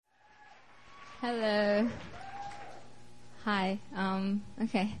Hello. Hi.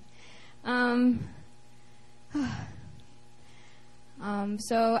 Okay.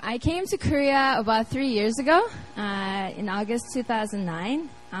 So I came to Korea about 3 years ago, in August 2009,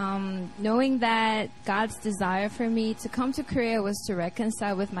 knowing that God's desire for me to come to Korea was to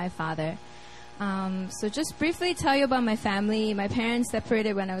reconcile with my father. So just briefly tell you about my family. My parents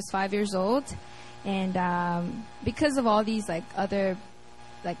separated when I was 5 years old, and because of all these other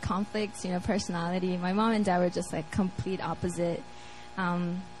conflicts, personality, my mom and dad were just complete opposite.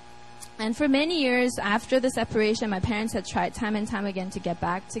 And for many years after the separation, my parents had tried time and time again to get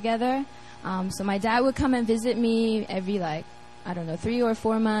back together. So my dad would come and visit me every 3 or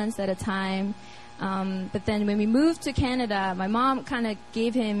 4 months at a time. But then when we moved to Canada, my mom kind of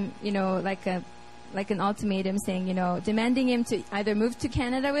gave him, an ultimatum saying, demanding him to either move to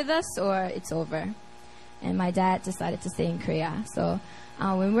Canada with us or it's over. And my dad decided to stay in Korea. So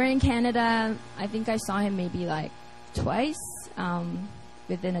when we're in Canada, I think I saw him maybe twice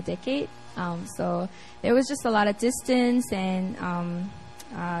within a decade. So there was just a lot of distance and,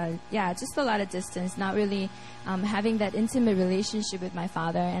 just a lot of distance, not really having that intimate relationship with my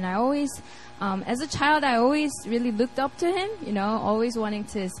father. And I always, as a child, I always really looked up to him, always wanting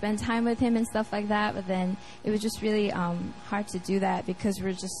to spend time with him and stuff like that. But then it was just really hard to do that because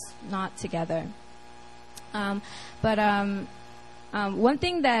we're just not together. One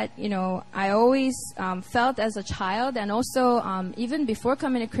thing that, I always felt as a child and also even before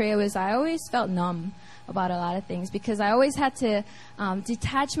coming to Korea was I always felt numb about a lot of things because I always had to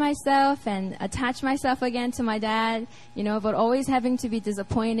detach myself and attach myself again to my dad, but always having to be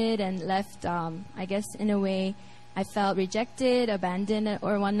disappointed and left, I guess, in a way I felt rejected, abandoned,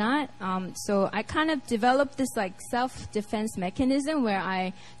 or whatnot. So I kind of developed this self-defense mechanism where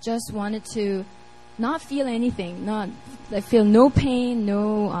I just wanted to not feel anything, feel no pain,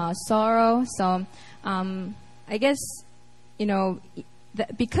 no sorrow. So I guess,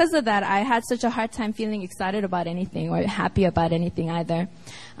 because of that, I had such a hard time feeling excited about anything or happy about anything either.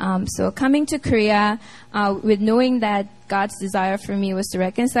 So coming to Korea with knowing that God's desire for me was to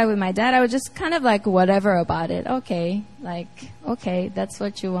reconcile with my dad, I was just kind of whatever about it. Okay, that's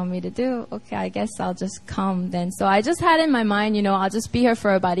what you want me to do. Okay, I guess I'll just come then. So I just had in my mind, I'll just be here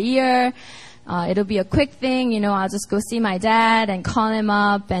for about a year. It'll be a quick thing, I'll just go see my dad and call him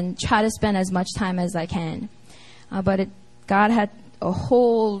up and try to spend as much time as I can. But God had a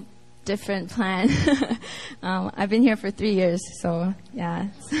whole different plan. I've been here for 3 years, so yeah.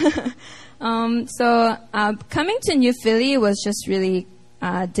 Coming to New Philly was just really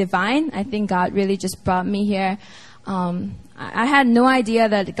divine. I think God really just brought me here. I had no idea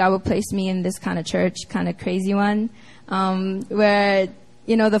that God would place me in this kind of church, kind of crazy one, where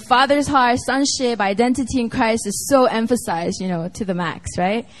the Father's heart, sonship, identity in Christ is so emphasized, to the max,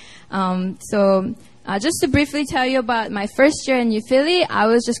 right? Just to briefly tell you about my first year in New Philly, I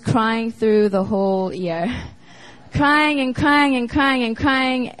was just crying through the whole year. Crying and crying and crying and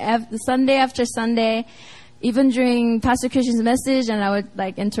crying Sunday after Sunday, even during Pastor Christian's message, and I would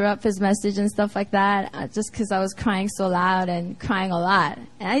interrupt his message and stuff like that, just because I was crying so loud and crying a lot.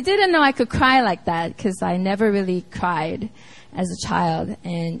 And I didn't know I could cry like that because I never really cried as a child.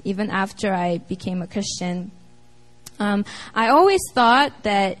 And even after I became a Christian, I always thought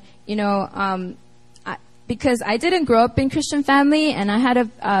that, because I didn't grow up in Christian family and I had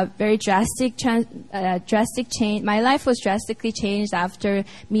a very drastic change. My life was drastically changed after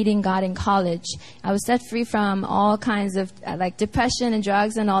meeting God in college. I was set free from all kinds of depression and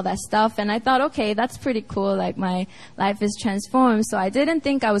drugs and all that stuff. And I thought, okay, that's pretty cool. My life is transformed. So I didn't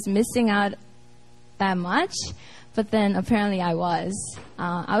think I was missing out that much. But then apparently I was.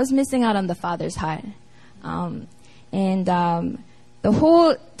 I was missing out on the Father's heart. The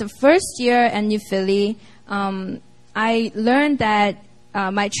first year in New Philly, I learned that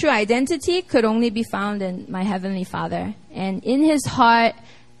my true identity could only be found in my Heavenly Father. And in His heart,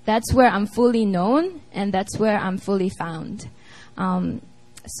 that's where I'm fully known, and that's where I'm fully found.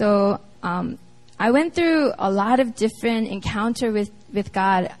 I went through a lot of different encounter with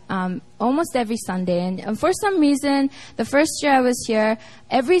God almost every Sunday. And for some reason, the first year I was here,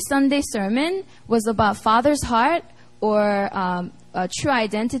 every Sunday sermon was about Father's heart or a true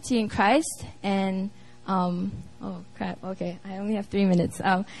identity in Christ. And oh crap! Okay, I only have 3 minutes.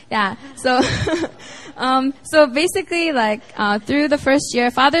 So basically, through the first year,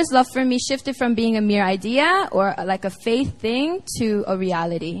 Father's love for me shifted from being a mere idea or a faith thing to a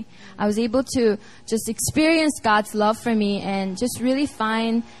reality. I was able to just experience God's love for me and just really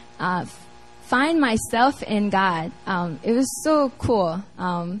find myself in God. It was so cool.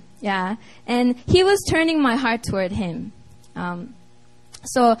 And He was turning my heart toward Him.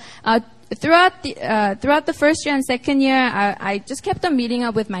 throughout the first year and second year, I just kept on meeting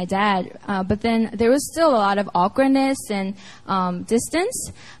up with my dad. But then there was still a lot of awkwardness and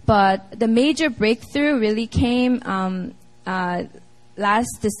distance. But the major breakthrough really came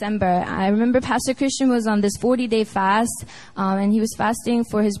last December. I remember Pastor Christian was on this 40-day fast, and he was fasting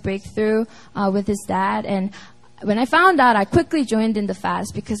for his breakthrough with his dad. And when I found out, I quickly joined in the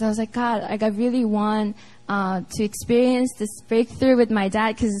fast because I was like, God, like I really want to experience this breakthrough with my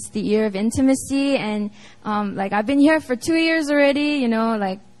dad because it's the year of intimacy. And like I've been here for 2 years already, you know,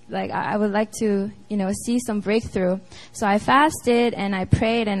 like I would like to, you know, see some breakthrough. So I fasted and I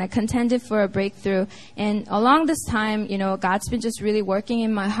prayed and I contended for a breakthrough. And along this time, you know, God's been just really working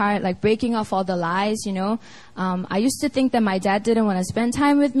in my heart, like breaking off all the lies, you know. I used to think that my dad didn't want to spend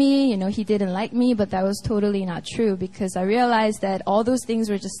time with me, you know, he didn't like me, but that was totally not true because I realized that all those things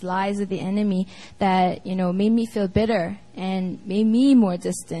were just lies of the enemy that, you know, made me feel bitter and made me more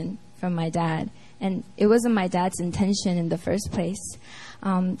distant from my dad. And it wasn't my dad's intention in the first place.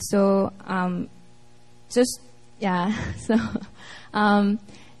 So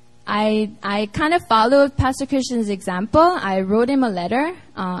I kind of followed Pastor Christian's example. I wrote him a letter.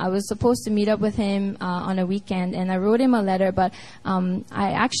 I was supposed to meet up with him on a weekend, and I wrote him a letter. But I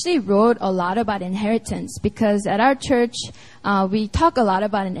actually wrote a lot about inheritance because at our church we talk a lot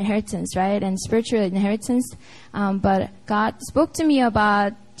about inheritance, right, and spiritual inheritance. But God spoke to me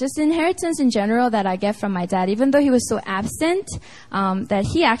about just inheritance in general that I get from my dad, even though he was so absent, that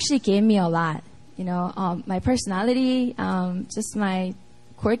he actually gave me a lot. You know, my personality, just my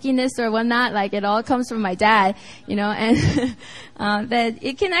quirkiness or whatnot, like it all comes from my dad, you know, and that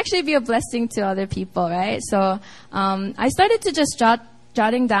it can actually be a blessing to other people, right? So I started to just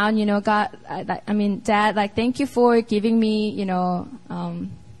jotting down, you know, Dad, like thank you for giving me, you know,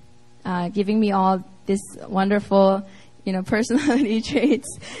 giving me all this wonderful, you know, personality traits,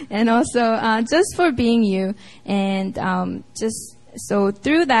 and also just for being you. And just so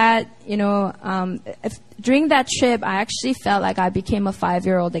through that, you know, during that trip, I actually felt like I became a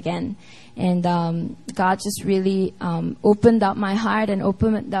 5-year-old again. And God just really opened up my heart and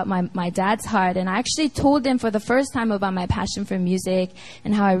opened up my dad's heart. And I actually told him for the first time about my passion for music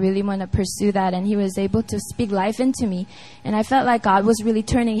and how I really want to pursue that. And he was able to speak life into me. And I felt like God was really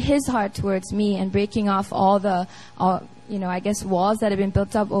turning his heart towards me and breaking off all you know, I guess walls that have been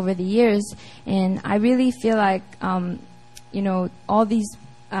built up over the years. And I really feel like, you know, all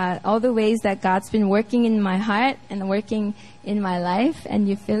the ways that God's been working in my heart and working in my life and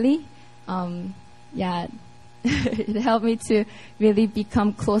New Philly, it helped me to really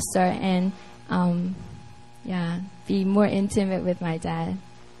become closer and, be more intimate with my dad.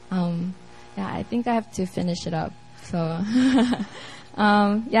 I think I have to finish it up. So, so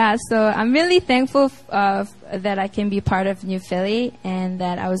I'm really thankful that I can be part of New Philly and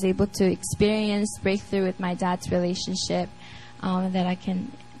that I was able to experience breakthrough with my dad's relationship, that I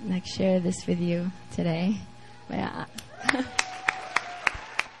can like share this with you today. But,